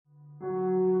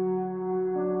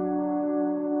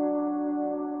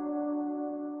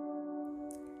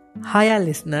Hi,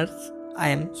 listeners. I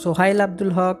am Sohail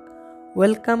Abdul Haq.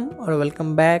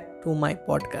 Welcome back to my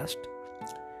podcast.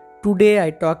 Today,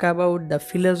 I talk about the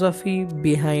philosophy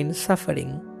behind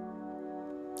suffering.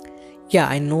 Yeah,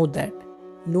 I know that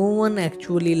no one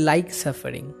actually likes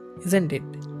suffering, isn't it?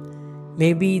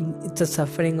 Maybe it's a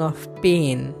suffering of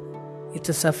pain, it's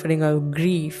a suffering of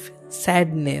grief,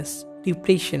 sadness,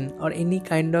 depression, or any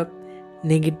kind of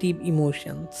negative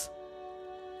emotions.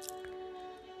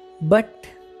 But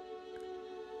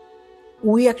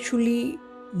we actually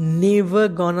never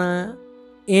gonna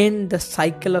end the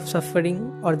cycle of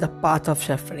suffering or the path of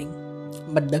suffering.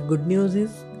 But the good news is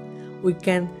we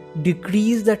can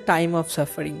decrease the time of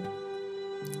suffering.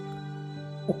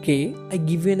 Okay, I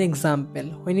give you an example.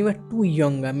 When you were too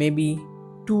younger, maybe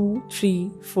 2,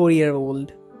 3, 4 year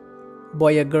old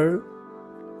boy or girl,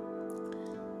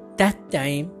 that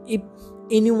time if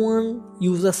anyone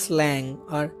uses slang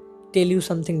or tell you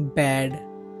something bad,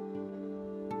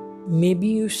 maybe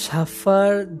you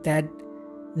suffer that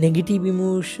negative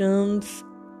emotions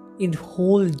in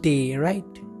whole day, right?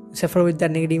 You suffer with the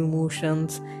negative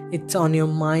emotions, it's on your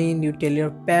mind, you tell your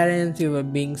parents you were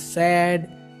being sad.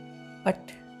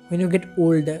 But when you get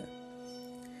older,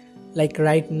 like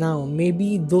right now,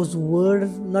 maybe those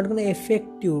words not gonna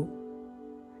affect you.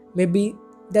 Maybe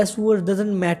that word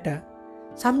doesn't matter.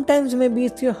 Sometimes maybe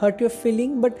it's you hurt your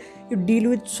feeling, but you deal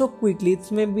with so quickly.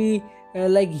 It's maybe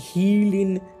like heal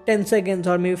in 10 seconds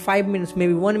or maybe 5 minutes,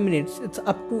 maybe 1 minute. It's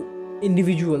up to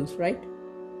individuals, right?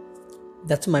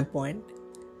 That's my point.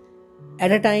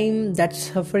 At a time, that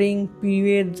suffering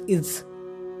period is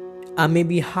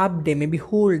maybe half day, maybe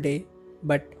whole day.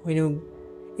 But when you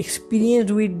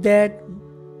experience with that,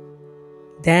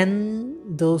 then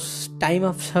those time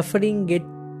of suffering get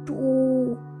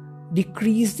too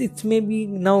decreased. It's maybe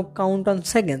now count on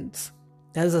seconds.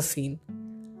 That's a scene.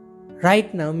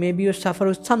 Right now maybe you suffer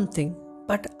with something,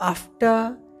 but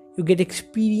after you get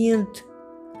experienced,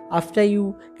 after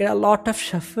you get a lot of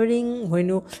suffering, when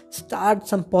you start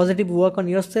some positive work on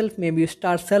yourself, maybe you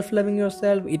start self-loving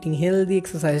yourself, eating healthy,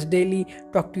 exercise daily,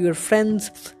 talk to your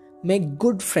friends, make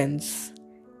good friends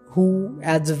who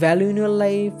adds value in your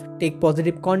life, take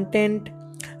positive content,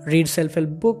 read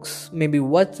self-help books, maybe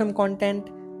watch some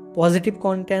content, positive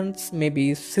contents,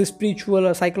 maybe spiritual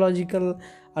or psychological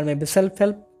or maybe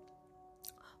self-help.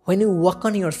 When you work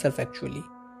on yourself actually,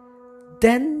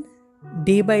 then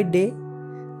day by day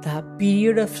the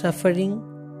period of suffering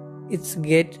it's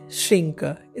get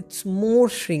shrinker, it's more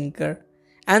shrinker,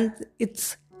 and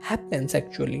it's happens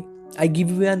actually. I give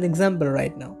you an example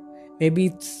right now. Maybe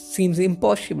it seems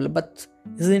impossible, but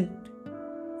isn't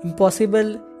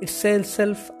impossible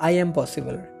itself I am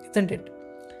possible, isn't it?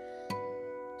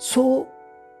 So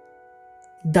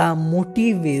the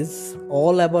motive is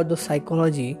all about the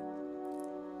psychology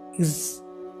is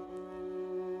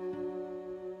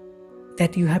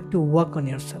that you have to work on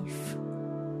yourself.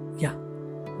 Yeah,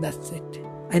 that's it.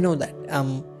 I know that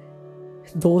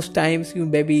those times you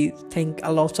maybe think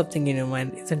a lot of things in your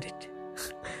mind, isn't it?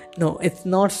 No, it's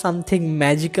not something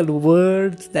magical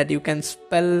words that you can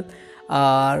spell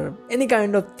or any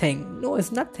kind of thing. No,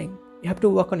 it's nothing. You have to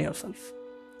work on yourself.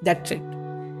 That's it.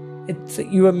 It's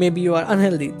you are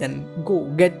unhealthy, then go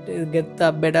get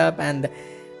the bed up and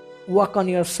work on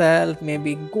yourself.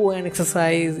 Maybe go and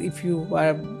exercise. If you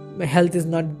are health is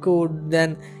not good,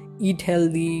 then eat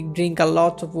healthy, drink a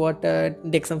lot of water,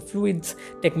 take some fluids,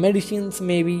 take medicines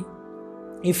maybe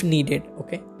if needed.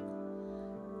 Okay,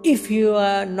 if you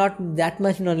are not that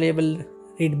much knowledgeable,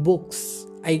 read books.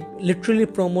 I literally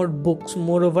promote books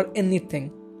more over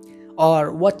anything,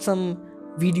 or watch some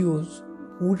videos,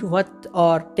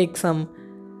 or take some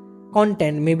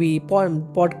content, maybe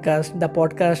podcast, the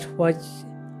podcast which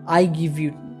I give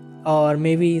you, or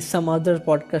maybe some other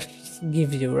podcasts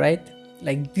give you, right?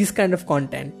 Like this kind of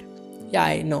content. Yeah,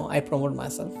 I know I promote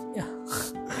myself. Yeah.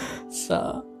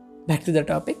 So back to the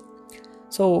topic.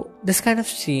 So this kind of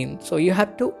scene, so you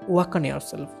have to work on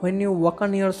yourself. When you work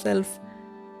on yourself,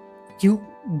 you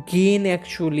gain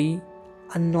actually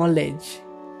a knowledge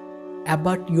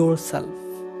about yourself.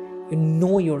 You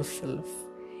know yourself,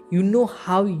 you know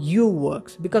how you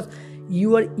works, because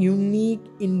you are unique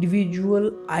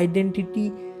individual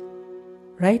identity,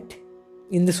 right?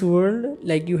 In this world,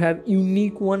 like you have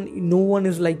unique one, no one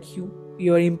is like you.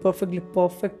 You are imperfectly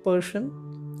perfect person,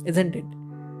 isn't it?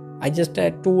 I just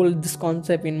told this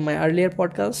concept in my earlier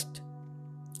podcast.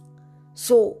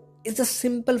 So it's a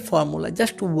simple formula,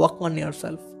 just to work on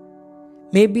yourself.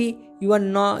 Maybe you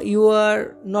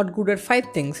are not good at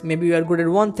 5 things, maybe you are good at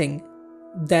one thing,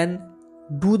 then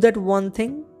do that one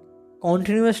thing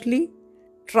continuously,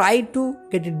 try to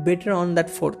get it better on that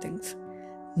 4 things.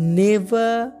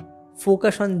 Never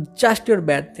focus on just your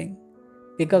bad thing.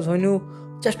 Because when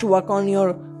you just work on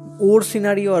your old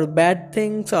scenario or bad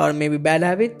things or maybe bad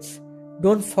habits,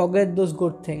 don't forget those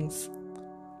good things.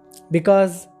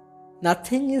 Because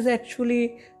nothing is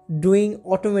actually doing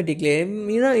automatically.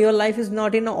 Your life is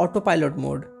not in an autopilot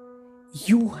mode.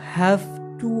 You have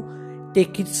to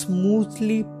take it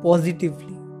smoothly,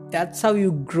 positively. That's how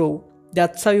you grow.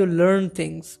 That's how you learn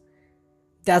things.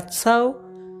 That's how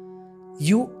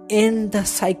you end the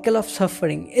cycle of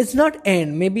suffering. It's not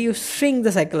end. Maybe you shrink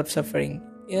the cycle of suffering.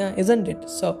 Yeah, isn't it?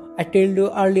 So I told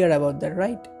you earlier about that,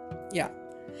 right? Yeah.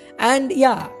 And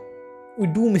yeah, we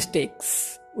do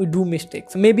mistakes.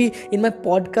 Maybe in my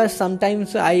podcast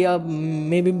sometimes I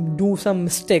maybe do some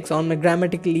mistakes on my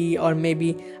grammatically, or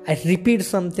maybe I repeat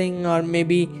something, or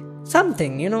maybe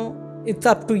something, it's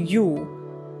up to you.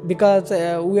 Because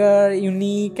we are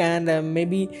unique, and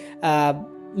maybe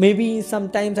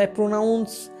sometimes I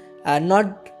pronounce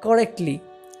not correctly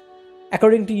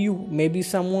according to you. Maybe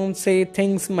someone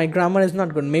thinks my grammar is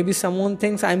not good. Maybe someone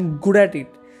thinks I'm good at it.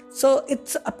 So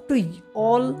it's up to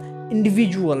all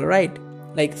individual, right?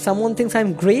 Like someone thinks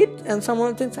I'm great, and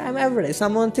someone thinks I'm average,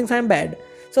 someone thinks I'm bad.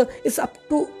 So it's up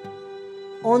to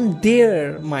on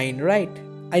their mind, right?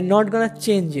 I'm not gonna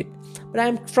change it, but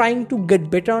I'm trying to get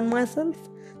better on myself.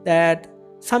 That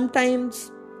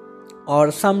sometimes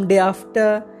or someday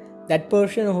after, that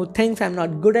person who thinks I'm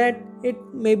not good at it,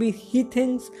 maybe he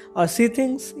thinks or she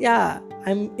thinks, yeah,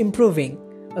 I'm improving.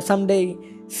 Or someday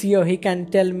she or he can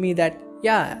tell me that,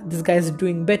 yeah, this guy is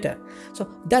doing better. So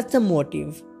that's the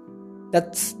motive.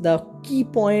 That's the key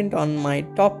point on my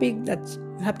topic. That's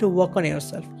you have to work on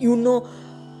yourself. You know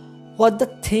what the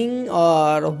thing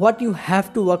or what you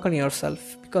have to work on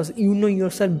yourself, because you know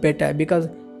yourself better, because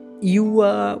you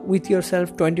are with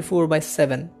yourself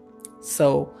 24/7.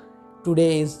 So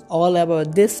today is all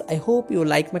about this. I hope you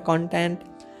like my content.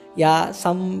 Yeah,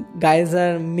 some guys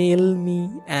are mail me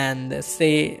and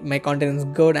say my content is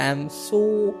good. I'm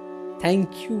so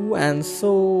thank you, and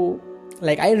so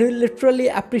I literally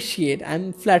appreciate.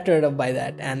 I'm flattered by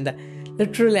that, and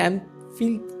literally I'm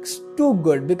feel too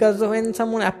good, because when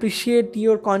someone appreciate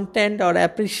your content or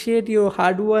appreciate your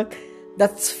hard work,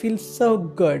 that feels so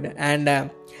good. And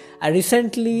I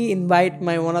recently invite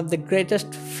my one of the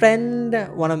greatest friend,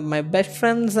 one of my best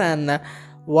friends, and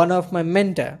one of my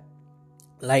mentor.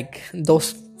 Like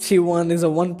those she one is a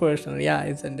one person, yeah,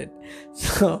 isn't it?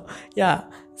 So yeah,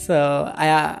 so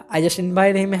I just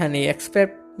invite him, and he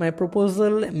accept my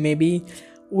proposal. Maybe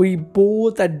we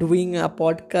both are doing a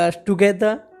podcast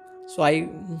together. So I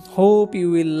hope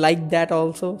you will like that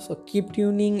also. So keep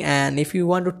tuning, and if you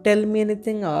want to tell me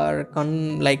anything, or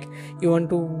you want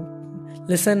to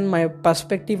listen my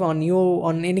perspective on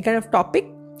any kind of topic,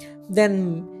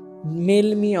 then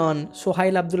mail me on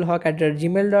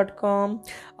sohailabdulhaq@gmail.com,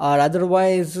 or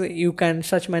otherwise you can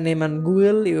search my name on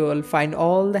Google. You will find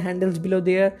all the handles below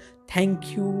there.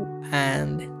 Thank you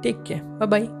and take care. Bye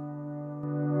bye.